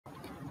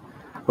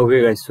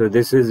Okay guys, so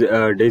this is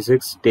day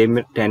 6 10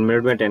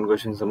 minute में 10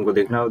 question हमको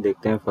देखना है।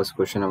 देखते हैं फर्स्ट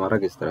क्वेश्चन हमारा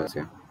किस तरह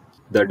से।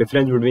 The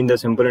difference between the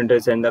simple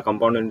interest and the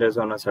compound interest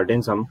on a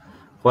certain some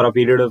for a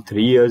period of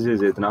 3 years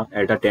is इतना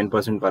एट अ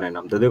 10% पर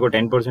एनम। तो देखो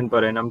 10%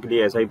 पर एनम के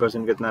लिए एसआई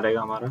परसेंट कितना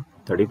रहेगा हमारा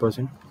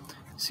 30%,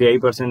 सीआई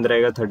परसेंट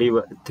रहेगा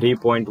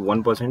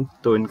 3.1%।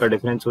 तो इनका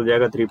डिफरेंस हो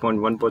जाएगा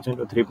 3.1%।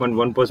 और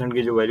 3.1%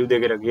 की जो वैल्यू दे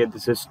के रखी है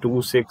दिस इज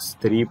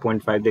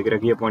 263.5 दे के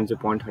रखी है, पॉइंट से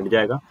पॉइंट हट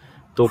जाएगा।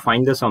 तो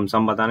फाइंड द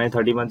सम बताना है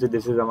 31 से।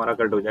 दिस इज हमारा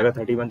कट हो जाएगा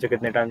 31 से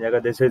कितने टाइम जाएगा,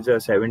 दिस इज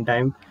 7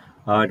 टाइम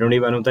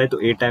 21 होता है तो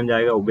 8 टाइम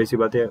जाएगा। ऑब्वियस सी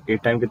बात है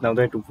 8 टाइम कितना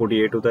होता है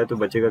 248 होता है, तो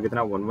बचेगा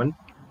कितना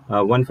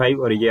 15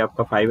 और ये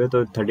आपका 5 है।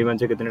 तो 31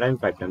 से कितने टाइम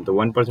 5 टाइम, तो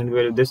 1% की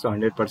वैल्यू दिस, तो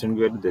 100%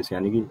 की वैल्यू दिस,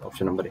 यानी कि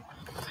ऑप्शन नंबर है।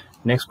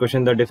 Next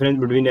question, the difference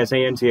between SI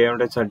and CI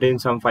on certain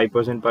some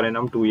 5% per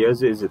annum 2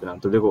 years is इतना।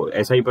 तो देखो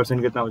एसआई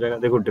परसेंट कितना हो जाएगा,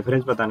 देखो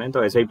डिफरेंस बताना है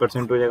तो एसआई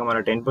परसेंट हो जाएगा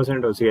हमारा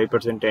 10% और सीआई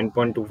परसेंट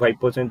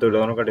 10.25%। तो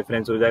दोनों का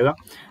डिफरेंस हो जाएगा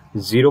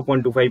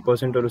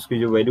 0.25% और उसकी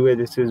जो वैल्यू है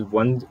दिस इज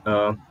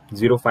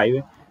 105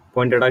 है।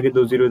 पॉइंट हटा के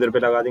 2 0 इधर पे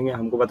लगा देंगे।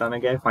 हमको बताना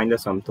क्या है, फाइंड द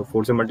सम। तो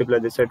 4 से मल्टीप्लाई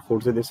दिस साइड,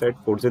 4 से दिस साइड,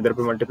 4 से इधर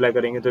पे मल्टीप्लाई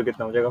करेंगे तो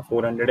कितना हो जाएगा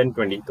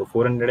 420। तो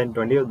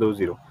 420 और 2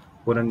 0,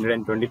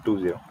 420 2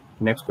 0।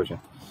 Next question,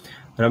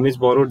 Ramesh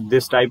borrowed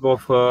this type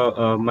of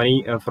money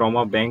from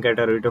a bank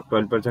at a rate of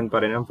 12% per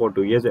annum for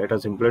 2 years at a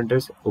simple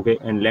interest, okay,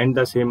 and lent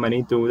the same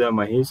money to the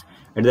Mahesh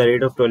at the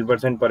rate of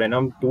 12% per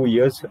annum 2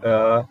 years,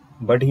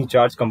 but he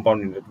charged compound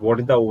interest. What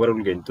is the overall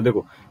gain? तो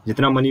देखो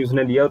जितना money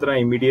उसने लिया उतना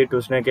immediate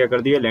उसने क्या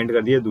कर दिया, लेंड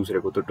कर दिया दूसरे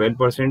को। तो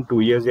 12%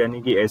 2 years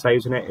यानी कि ऐसा ही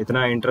उसने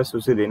इतना इंटरेस्ट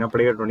उसे देना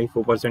पड़ेगा,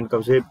 24% का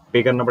उसे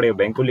पे करना पड़ेगा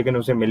बैंक को, लेकिन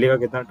उसे मिलेगा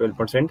कितना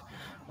 12%।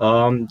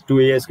 2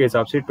 years के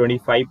हिसाब से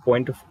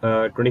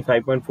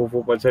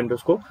 25.44%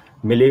 उसको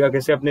मिलेगा।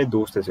 कैसे, अपने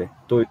दोस्त से।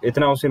 तो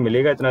इतना उसे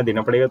मिलेगा, इतना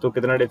देना पड़ेगा। तो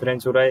कितना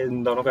डिफरेंस हो रहा है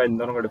इन दोनों का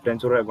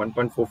डिफरेंस हो रहा है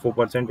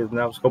 1.44%।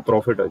 इतना उसको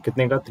प्रॉफिट है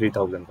कितने का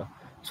 30,000 का,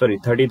 सॉरी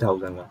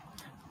 30,000 का।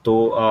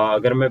 तो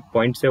अगर मैं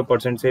पॉइंट से और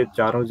परसेंट से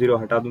चारों जीरो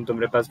हटा दूं तो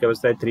मेरे पास क्या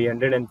बचता है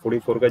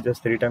 344 का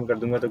जस्ट 3 टाइम कर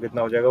दूंगा तो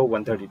कितना हो जाएगा वो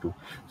 132।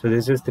 सो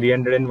दिस इज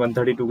 300 एंड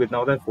 132 कितना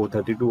होता है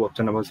 432,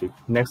 ऑप्शन नंबर सी।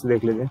 नेक्स्ट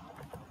देख लेते हैं।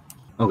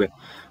 Okay,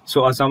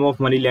 so a sum of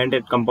money lent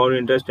at compound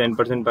interest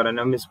 10% per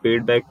annum is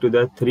paid back to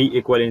the 3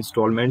 equal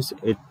installments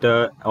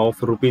of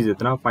rupees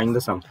इतना। फाइंड द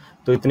सम।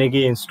 तो इतने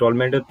की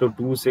इंस्टॉलमेंट है तो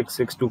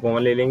 2662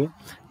 कॉमन ले लेंगे।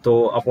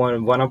 तो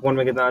अपॉन 1 अपॉन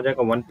में कितना आ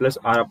जाएगा 1 प्लस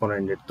आर अपॉन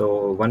 100।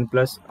 तो 1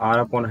 प्लस आर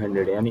अपॉन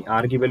 100 यानी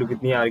आर की वैल्यू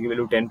कितनी है, आर की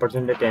वैल्यू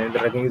 10% है। 10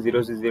 इधर रखेंगे,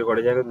 0 से 0 कट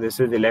जाएगा। तो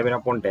दिस इज 11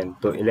 अपॉन 10।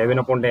 तो 11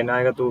 अपॉन 10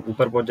 आएगा तो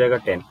ऊपर पहुंच जाएगा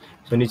 10,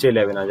 तो नीचे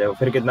 11 आ जाएगा।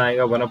 फिर कितना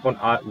आएगा 1 अपॉन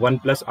आर, 1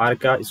 प्लस आर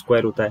का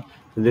स्क्वायर होता है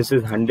तो दिस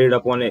इज 100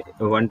 अपॉन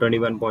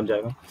 121 पहुंच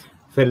जाएगा।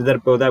 फिर इधर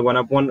पे होता है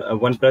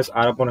 1 प्लस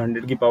आर अपॉन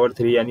 100 की पावर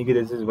 3 यानी कि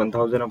दिस इज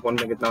 1000 अपॉन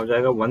में कितना हो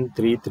जाएगा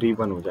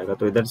 1331 हो जाएगा।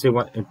 तो इधर से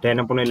 10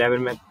 अपॉन 11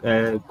 में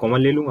कॉमन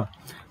ले लूंगा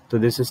तो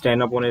दिस इज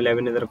 10 अपॉन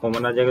 11 इधर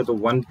कॉमन आ जाएगा। तो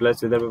 1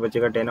 प्लस इधर पे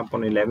बचेगा 10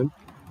 अपॉन 11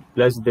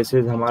 प्लस दिस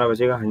इज हमारा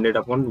बचेगा 100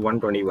 अपॉन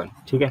 121,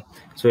 ठीक है।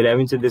 सो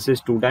 11 से this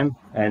is 2 time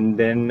and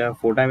then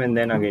 4 time and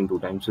then again 2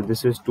 time. So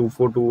this is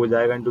 242 हो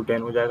जाएगा इंटू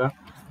 10 हो जाएगा।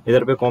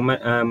 इधर पे कॉमन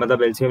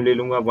मतलब एलसीएम ले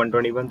लूंगा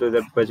 121 तो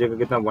इधर बचेगा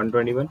कितना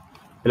 121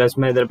 प्लस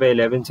में इधर पे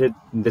 11 से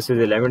दिस इज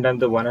 11 टाइम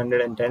तो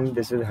 110,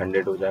 दिस इज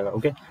 100 हो जाएगा।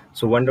 ओके,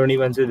 सो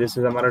 121 से दिस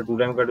इज हमारा 2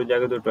 टाइम कट हो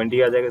जाएगा तो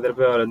 20 आ जाएगा इधर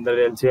पे, और अंदर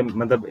एलसीएम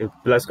मतलब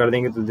प्लस कर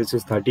देंगे तो दिस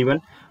इज 31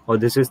 और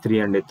दिस इज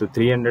 300। तो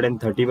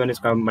 331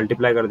 इसका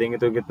मल्टीप्लाई कर देंगे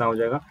तो कितना हो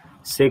जाएगा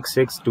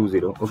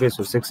 6620। ओके,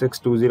 सो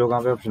 6620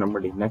 कहाँ पे, option number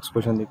D. Next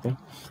question देखते हैं।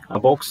 अ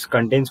box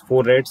contains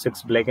 4 red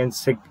 6 black and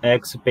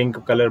 6 pink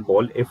colour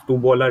ball. If 2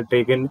 ball are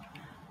taken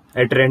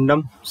at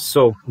random,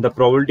 so the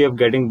probability of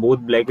getting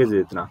both black is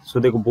इतना।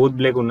 so देखो both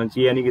black होना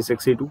चाहिए यानी कि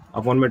 62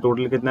 अपॉन में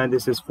total कितना है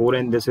this is 4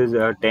 and this is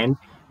 10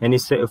 यानी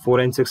 4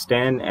 एंड 6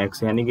 10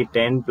 x यानी कि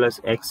 10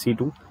 प्लस x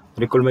C2।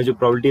 रिकॉल में जो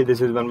प्रोबेबिलिटी है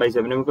दिस इज 1/7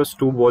 है, बिकॉज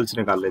 2 बॉल्स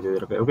निकाल लेते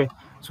इधर पे। ओके,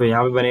 सो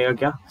यहाँ पे बनेगा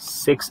क्या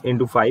 6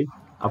 इंटू 5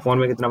 अपॉन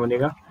में कितना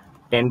बनेगा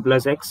 10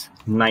 plus x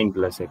 9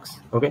 plus x।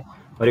 Okay,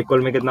 और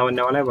इक्वल में कितना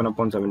बनने वाला है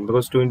 1/7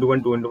 बिकॉज 2 इंटू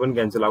 1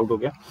 कैंसिल आउट हो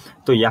गया।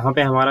 तो यहाँ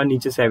पे हमारा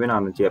नीचे 7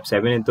 आना चाहिए। अब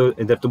 7 तो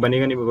इधर तो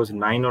बनेगा नहीं बिकॉज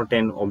 9 और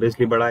 10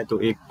 ऑब्वियसली बड़ा है, तो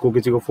एक को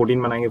किसी को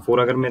 14 बनाएंगे। 4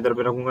 अगर मैं इधर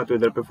पे रखूंगा तो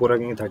इधर पे 4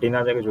 रखेंगे 13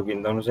 आ जाएगा, जो कि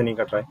इन दोनों से नहीं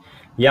कट रहा है।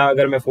 या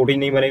अगर मैं 14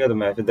 नहीं बनेगा तो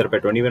मैं इधर पे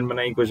 21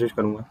 बनाने की कोशिश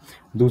करूंगा।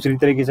 दूसरी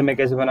तरीके से मैं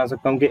कैसे बना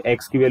सकता हूँ कि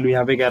x की वैल्यू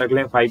यहाँ पे क्या रख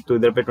लें 5, तो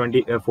इधर पे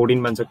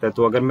 14 बन सकता है।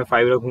 तो अगर मैं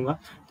 5 रखूंगा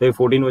तो ये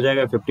 14 हो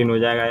जाएगा 15 हो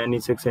जाएगा, यानी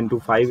 6 इंटू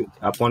 5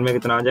 अपॉन में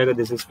कितना आ जाएगा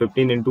दिस इज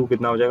 15 इंटू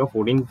कितना हो जाएगा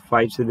 14।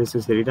 5 से दिस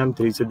इज 3 टाइम,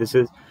 3 से दिस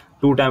इज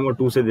 2 टाइम और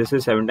 2 से दिस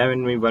इज 7 टाइम।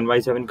 एंड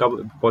 1/7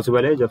 कब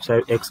पॉसिबल है जब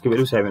x की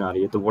वैल्यू 7 आ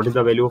रही है। तो what is the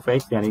value of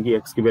x, यानी कि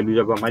x की वैल्यू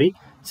जब हमारी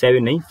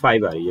 7 नहीं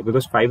 5 आ रही है,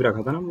 बिकॉज 5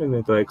 रखा था ना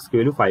हमने, तो x की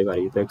वैल्यू 5 आ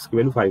रही है, तो x की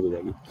वैल्यू 5 हो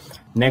जाएगी।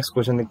 नेक्स्ट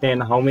क्वेश्चन देखते हैं।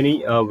 How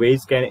many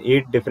ways can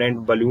 8 different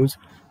balloons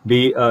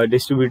be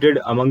distributed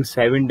among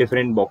 7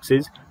 different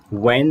boxes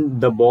when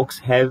the box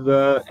have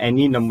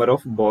any number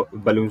of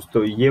balloons।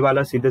 तो ये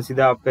वाला सीधा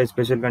सीधा आपका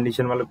स्पेशल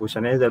कंडीशन वाला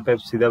क्वेश्चन है। इधर पे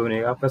सीधा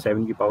बनेगा आपका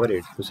 7 की पावर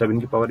 8। तो 7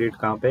 की पावर 8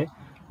 कहाँ पे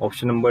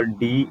ऑप्शन नंबर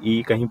डी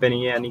ई कहीं पे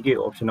नहीं है, यानी कि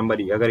ऑप्शन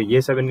नंबर ई। अगर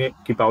ये 7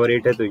 की पावर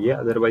 8 है तो ये,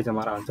 अदरवाइज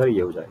हमारा आंसर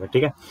ये हो जाएगा।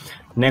 ठीक है,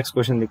 नेक्स्ट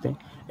क्वेश्चन देखते हैं।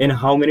 In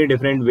how many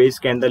different ways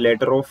can the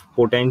letter of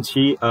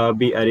पोटेंशी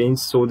be arrange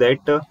so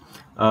that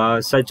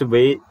such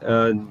way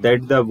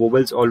that the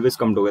vowels always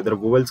come together.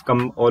 Vowels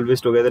come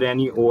always together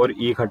यानी ओ और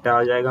ई इकट्ठा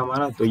आ जाएगा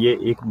हमारा, तो ये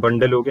एक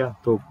बंडल हो गया।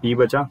 तो पी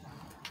बचा,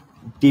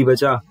 टी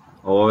बचा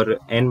और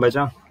एन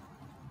बचा,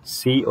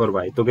 सी और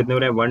वाई। तो कितने हो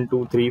रहे हैं 1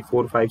 2 3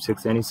 4 5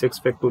 6, यानी 6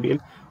 फैक्टोरियल।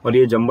 और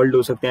ये जम्बल्ड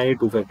हो सकते हैं ये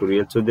 2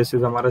 फैक्टोरियल। सो दिस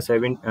इज हमारा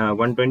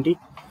 120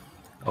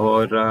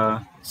 और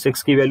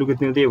 6 की वैल्यू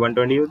कितनी होती है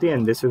 120 होती है,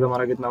 एंड दिस इज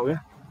हमारा कितना हो गया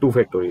 2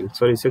 फैक्टोरियल।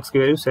 सॉरी 6 की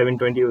वैल्यू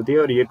 720 होती है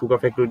और ये 2 का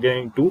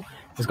फैक्टोरियल 2,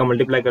 इसका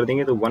मल्टीप्लाई कर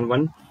देंगे तो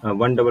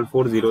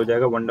 1440 हो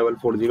जाएगा,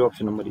 1440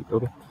 option number E.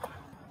 Okay,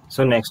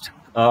 so next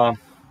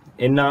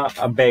in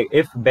a bag,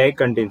 if bag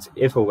contains,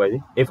 if होगा जी,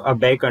 if a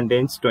bag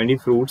contains 20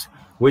 fruits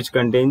which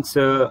contains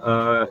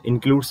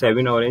include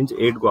 7 orange,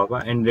 8 guava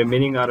and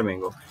remaining are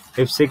mango.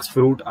 If 6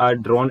 fruit are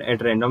drawn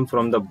at random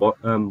from the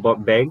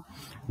bag,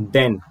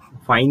 then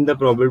find the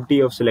probability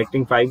of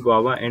selecting 5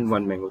 guava and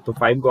 1 mango. तो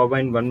 5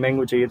 guava and 1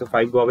 mango चाहिए, तो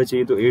 5 guava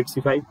चाहिए तो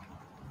 8C5।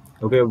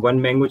 Okay,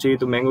 1 mango चाहिए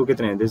तो mango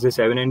कितने हैं, जैसे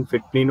 7 एंड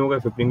 15 होगा,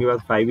 15 के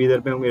बाद 5 इधर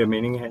पे होंगे,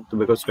 रिमेनिंग है तो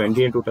बिकॉज 20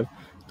 है टोटल,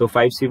 तो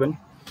 5C1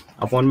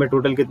 अपॉन में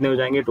टोटल कितने हो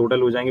जाएंगे,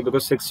 टोटल हो जाएंगे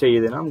बिकॉज 6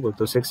 चाहिए थे ना हमको,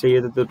 तो 6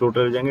 चाहिए थे तो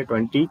टोटल हो जाएंगे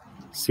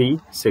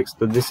 20C6।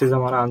 तो दिस इज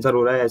हमारा आंसर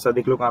हो रहा है। ऐसा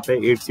देख लो कहाँ पे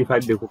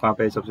 8C5, देखो कहाँ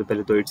पे है सबसे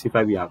पहले, तो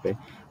 8C5 यहाँ पे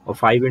और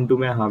 5 इंटू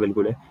में, हाँ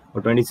बिल्कुल है,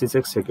 और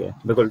 20C6 से क्या है,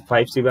 बिल्कुल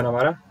 5C1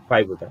 हमारा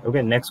 5 होता है।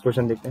 ओके, नेक्स्ट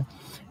क्वेश्चन देखते हैं।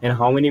 And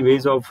how many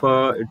ways of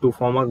to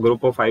form a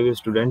group of 5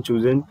 student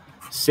chosen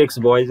 6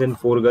 boys and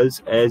 4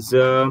 girls as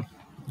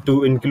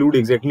to include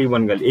exactly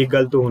 1 girl. एक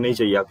गर्ल तो होना ही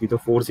चाहिए आपकी, तो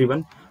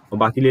 4C1 और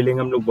बाकी ले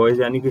लेंगे हम लोग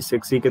बॉयज, यानी कि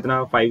 6C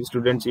कितना 5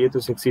 स्टूडेंट चाहिए तो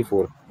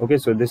 6C4। Okay,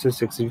 so this is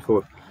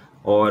 6C4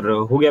 और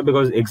हो गया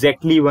बिकॉज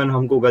एग्जैक्टली 1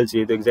 हमको गर्ल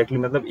चाहिए, तो एग्जैक्टली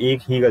मतलब एक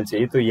ही गर्ल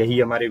चाहिए, तो यही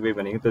हमारे वे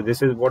बनेंगे। तो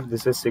this is what,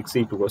 this is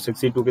 6C2 और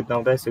 6C2 कितना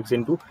होता है 6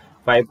 इंटू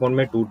 5 कोण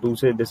में 2 2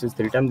 से this is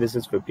 3 time, this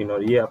is 15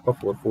 और ये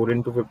आपका 4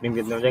 इंटू 15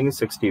 कितने हो जाएंगे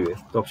 60 वे,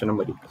 तो option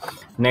number E.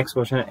 Next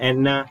question,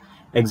 N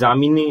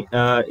examinee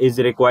is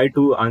required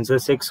to answer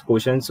 6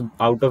 questions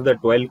out of the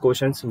 12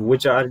 questions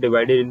which are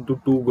divided into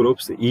 2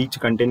 groups each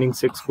containing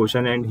 6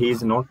 questions, and he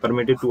is not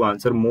permitted to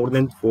answer more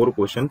than 4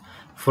 questions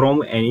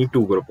from any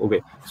 2 group.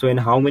 Okay, so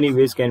in how many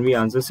ways can we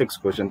answer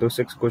 6 questions? तो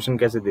 6 question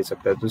कैसे दे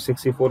सकता है, तो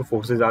 64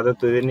 4 से ज्यादा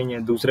तो दे नहीं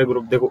है। दूसरे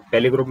ग्रुप देखो,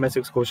 पहले ग्रुप में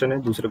 6 क्वेश्चन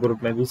है, दूसरे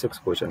ग्रुप में भी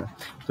 6 क्वेश्चन है,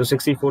 तो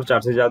 64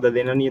 4 से ज्यादा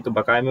देना नहीं है, तो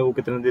बकाया में वो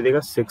कितना दे देगा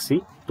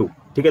 6C2।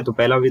 ठीक है, तो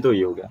पहला भी तो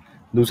ये हो गया।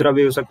 दूसरा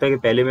भी हो सकता है कि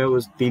पहले में वो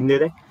 3 दे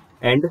दे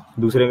एंड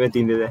दूसरे में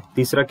 3 दे दे।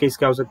 तीसरा केस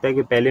क्या हो सकता है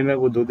कि पहले में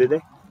वो 2 दे दे,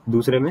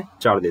 दूसरे में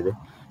 4 दे दे।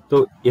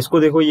 तो इसको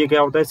देखो, ये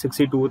क्या होता है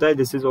 6C2 होता है,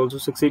 this is also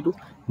 6C2,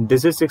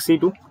 this is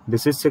 6C2,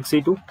 this is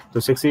 6C2, तो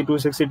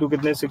 6C2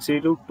 कितने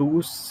 6C2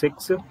 2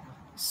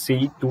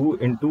 6C2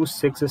 into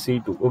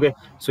 6C2। Okay,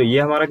 सो ये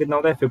हमारा कितना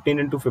होता है 15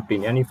 इंटू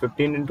 15, यानी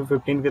 15 इंटू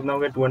 15 कितना हो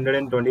गया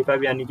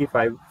 225, यानी कि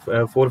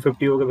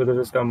 450 हो गया, बिकॉज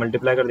इसका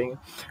मल्टीप्लाई कर देंगे।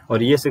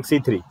 और ये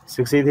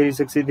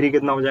 63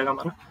 कितना हो जाएगा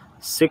हमारा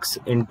 6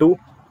 इंटू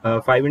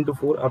 5 इंटू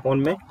 4 अपॉन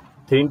में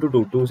 3 इंटू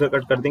 2 से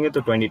कट कर देंगे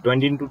तो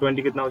 20 इंटू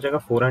 20 कितना हो जाएगा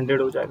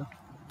 400 हो जाएगा।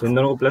 तो इन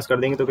दोनों को प्लस कर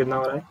देंगे तो कितना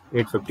हो रहा है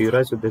 850 हो रहा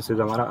है। सो दिस इज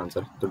हमारा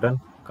आंसर। तो डन,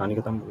 कहानी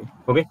खत्म हो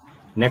गई। ओके,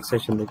 नेक्स्ट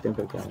सेशन देखते हैं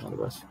फिर क्या है हमारे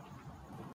पास।